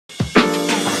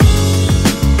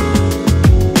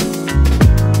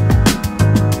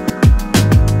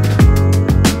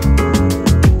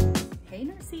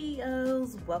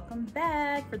welcome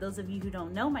back. For those of you who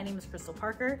don't know, my name is Crystal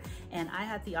Parker, and I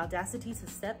had the audacity to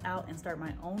step out and start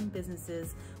my own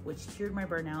businesses, which cured my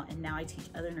burnout, and now I teach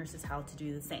other nurses how to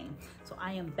do the same. So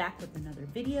I am back with another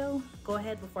video. Go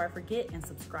ahead before I forget and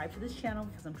subscribe to this channel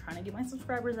because I'm trying to get my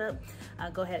subscribers up.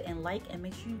 Go ahead and like, and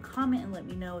make sure you comment and let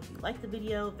me know if you like the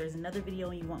video, if there's another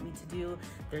video you want me to do,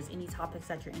 if there's any topics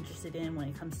that you're interested in when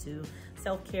it comes to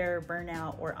self-care,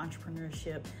 burnout, or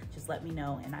entrepreneurship. Just let me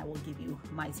know and I will give you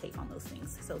my take on those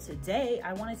things. So today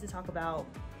I wanted to talk about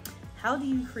how do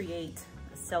you create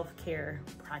a self-care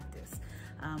practice.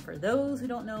 For those who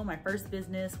don't know, my first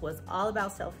business was all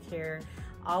about self-care,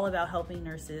 all about helping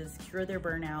nurses cure their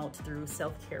burnout through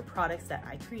self-care products that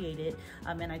I created.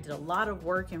 And I did a lot of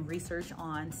work and research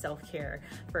on self-care.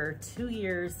 For 2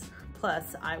 years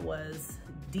plus, I was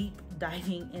deep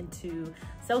diving into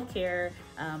self-care.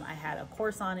 I had a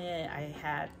course on it. I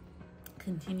had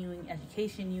continuing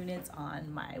education units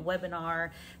on my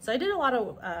webinar. So I did a lot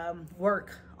of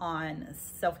work on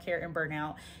self-care and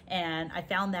burnout, and I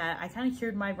found that I kind of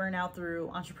cured my burnout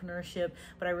through entrepreneurship,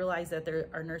 but I realized that there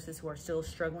are nurses who are still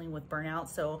struggling with burnout.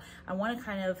 So I want to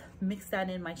kind of mix that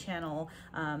in my channel,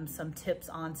 some tips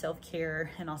on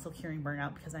self-care and also curing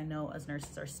burnout, because I know as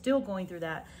nurses are still going through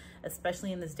that,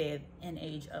 especially in this day and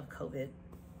age of COVID.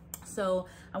 So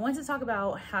I wanted to talk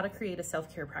about how to create a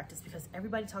self-care practice, because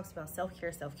everybody talks about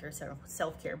self-care,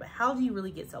 self-care, but how do you really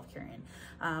get self-care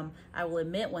in? I will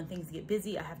admit, when things get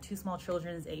busy, I have 2 small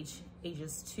children,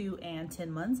 ages 2 and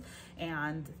 10 months.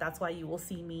 And that's why you will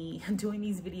see me doing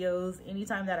these videos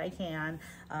anytime that I can,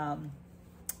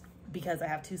 because I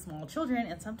have 2 small children,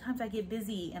 and sometimes I get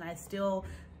busy and I still,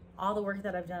 all the work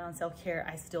that I've done on self-care,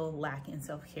 I still lack in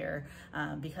self-care,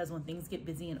 because when things get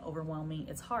busy and overwhelming,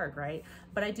 it's hard, right?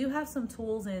 But I do have some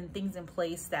tools and things in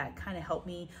place that kind of help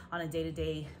me on a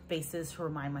day-to-day basis to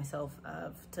remind myself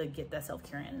to get that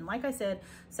self-care in. And like I said,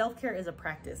 self-care is a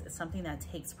practice. It's something that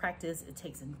takes practice. It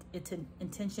takes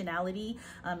intentionality,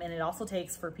 and it also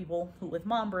takes, for people who with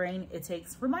mom brain, it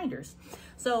takes reminders.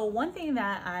 So one thing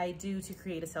that I do to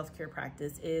create a self-care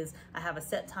practice is I have a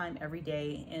set time every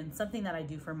day, and something that I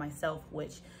do for myself,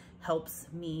 which helps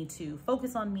me to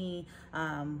focus on me.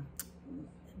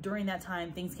 During that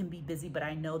time, things can be busy, but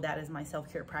I know that is my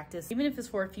self-care practice. Even if it's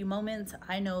for a few moments,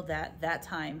 I know that that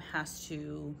time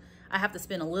I have to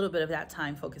spend a little bit of that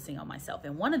time focusing on myself.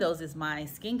 And one of those is my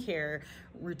skincare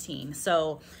routine.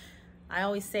 So I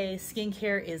always say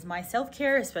skincare is my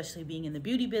self-care, especially being in the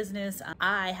beauty business.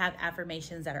 I have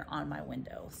affirmations that are on my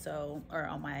window, or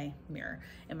on my mirror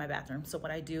in my bathroom. So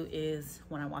what I do is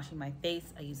when I'm washing my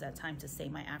face, I use that time to say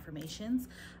my affirmations,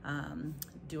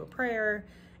 do a prayer,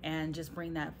 and just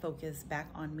bring that focus back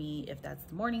on me, if that's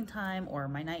the morning time or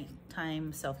my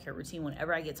nighttime self-care routine.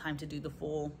 Whenever I get time to do the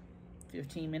full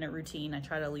 15-minute routine, I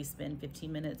try to at least spend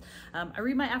 15 minutes. I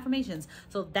read my affirmations.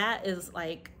 So that is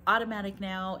like automatic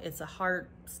now. It's a hard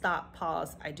stop,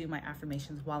 pause. I do my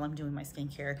affirmations while I'm doing my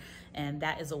skincare. And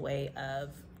that is a way of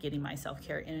getting my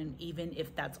self-care in. Even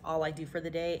if that's all I do for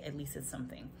the day, at least it's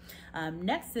something.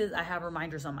 Next is I have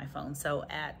reminders on my phone. So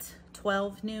at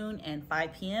 12 noon and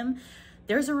 5 p.m.,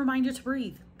 there's a reminder to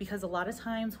breathe, because a lot of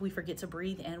times we forget to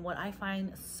breathe. And what I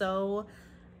find so,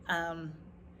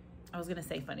 I was gonna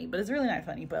say funny, but it's really not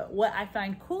funny. But what I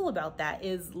find cool about that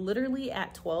is literally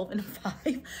at 12 and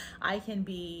 5, I can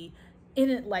be in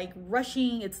it, like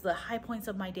rushing. It's the high points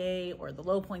of my day or the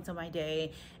low points of my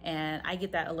day. And I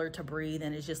get that alert to breathe,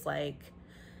 and it's just like,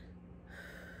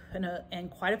 and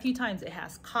quite a few times it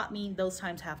has caught me. Those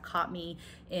times have caught me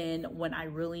in when I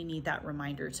really need that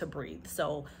reminder to breathe.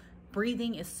 So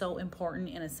breathing is so important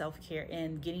in a self-care,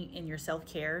 and getting in your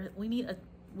self-care. We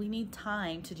need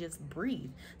time to just breathe.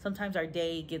 Sometimes our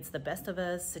day gets the best of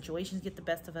us, situations get the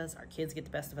best of us, our kids get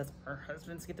the best of us, our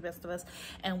husbands get the best of us,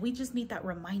 and we just need that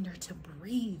reminder to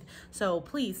breathe. So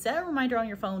please set a reminder on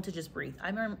your phone to just breathe.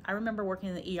 I remember working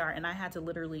in the ER, and I had to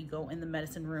literally go in the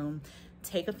medicine room,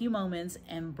 take a few moments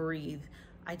and breathe.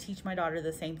 I teach my daughter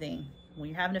the same thing. When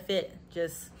you're having a fit,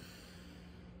 just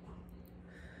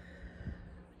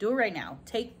do it right now.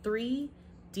 Take 3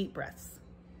 deep breaths.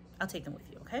 I'll take them with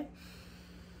you, okay?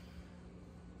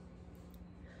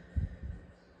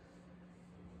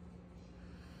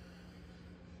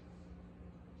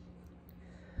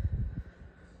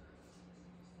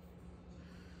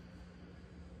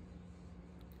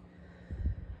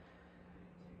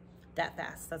 That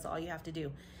fast. That's all you have to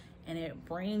do. And it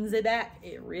brings it back.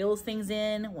 It reels things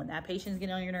in. When that patient's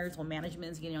getting on your nerves, when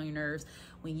management is getting on your nerves,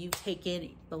 when you take in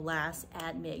the last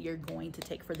admit you're going to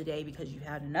take for the day because you've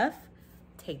had enough,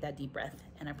 take that deep breath.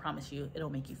 And I promise you, it'll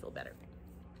make you feel better.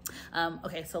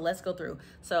 Okay, so let's go through.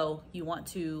 So you want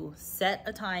to set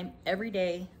a time every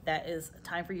day that is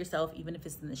time for yourself, even if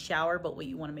it's in the shower. But what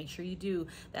you want to make sure you do,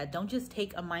 that don't just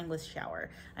take a mindless shower.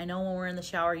 I know when we're in the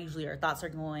shower, usually our thoughts are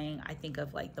going. I think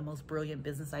of like the most brilliant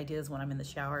business ideas when I'm in the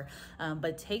shower.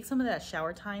 But take some of that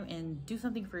shower time and do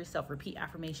something for yourself. Repeat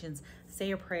affirmations,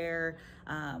 say a prayer,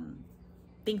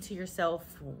 think to yourself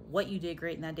what you did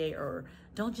great in that day, or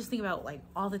don't just think about like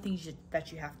all the things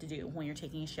that you have to do when you're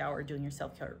taking a shower, doing your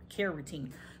self-care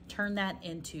routine. Turn that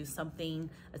into something,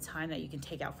 a time that you can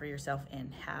take out for yourself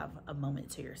and have a moment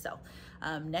to yourself.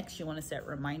 Next, you want to set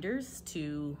reminders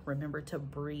to remember to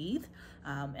breathe.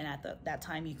 And at that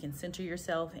time, you can center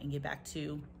yourself and get back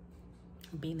to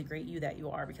being the great you that you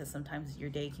are, because sometimes your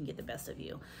day can get the best of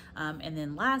you. And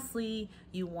then lastly,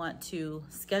 you want to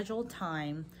schedule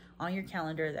time on your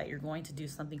calendar that you're going to do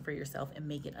something for yourself and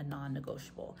make it a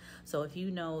non-negotiable. So if you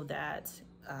know that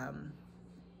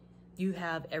you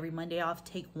have every Monday off,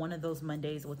 take one of those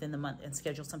Mondays within the month and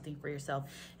schedule something for yourself.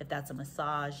 If that's a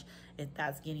massage, if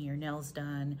that's getting your nails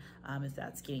done, if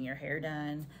that's getting your hair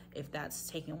done, if that's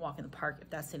taking a walk in the park, if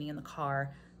that's sitting in the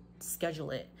car, schedule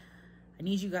it. I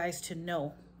need you guys to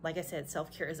know, like I said,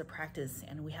 self-care is a practice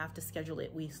and we have to schedule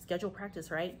it. We schedule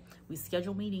practice, right? We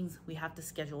schedule meetings, we have to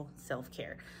schedule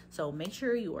self-care. So make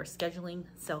sure you are scheduling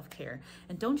self-care.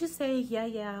 And don't just say,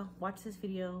 yeah, watch this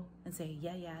video and say,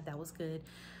 yeah, that was good.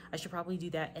 I should probably do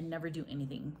that, and never do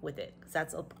anything with it. Because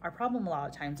that's our problem a lot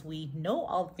of times. We know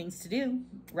all the things to do,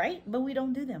 right? But we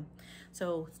don't do them.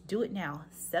 So do it now.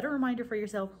 Set a reminder for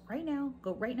yourself right now.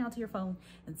 Go right now to your phone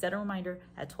and set a reminder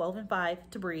at 12 and 5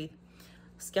 to breathe.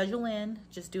 Schedule in,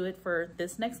 just do it for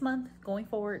this next month. Going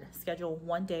forward, schedule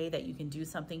one day that you can do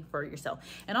something for yourself.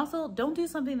 And also, don't do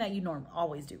something that you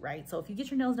always do, right? So if you get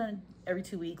your nails done every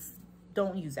 2 weeks,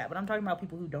 don't use that. But I'm talking about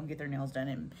people who don't get their nails done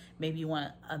and maybe you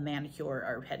want a manicure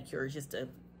or pedicure, just to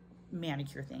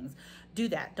manicure things. Do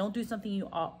that. Don't do something you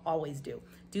always do.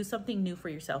 Do something new for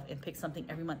yourself and pick something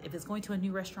every month. If it's going to a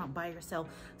new restaurant by yourself,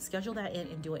 schedule that in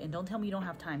and do it. And don't tell me you don't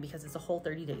have time, because it's a whole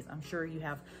 30 days. I'm sure you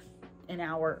have an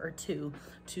hour or two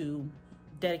to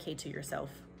dedicate to yourself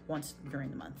once during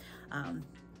the month.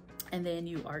 And then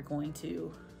you are going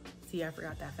to see, I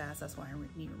forgot that fast. That's why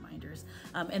I need reminders.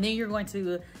 And then you're going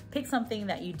to pick something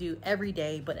that you do every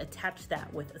day, but attach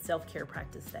that with a self-care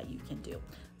practice that you can do.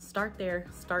 Start there,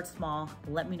 start small.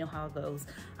 Let me know how it goes.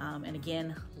 And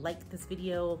again, like this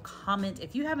video, comment.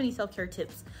 If you have any self-care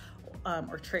tips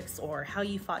or tricks, or how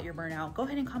you fought your burnout, go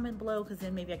ahead and comment below, because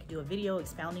then maybe I could do a video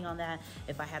expounding on that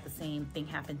if I had the same thing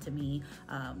happen to me.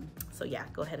 So yeah,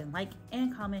 go ahead and like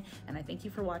and comment, and I thank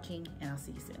you for watching, and I'll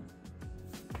see you soon.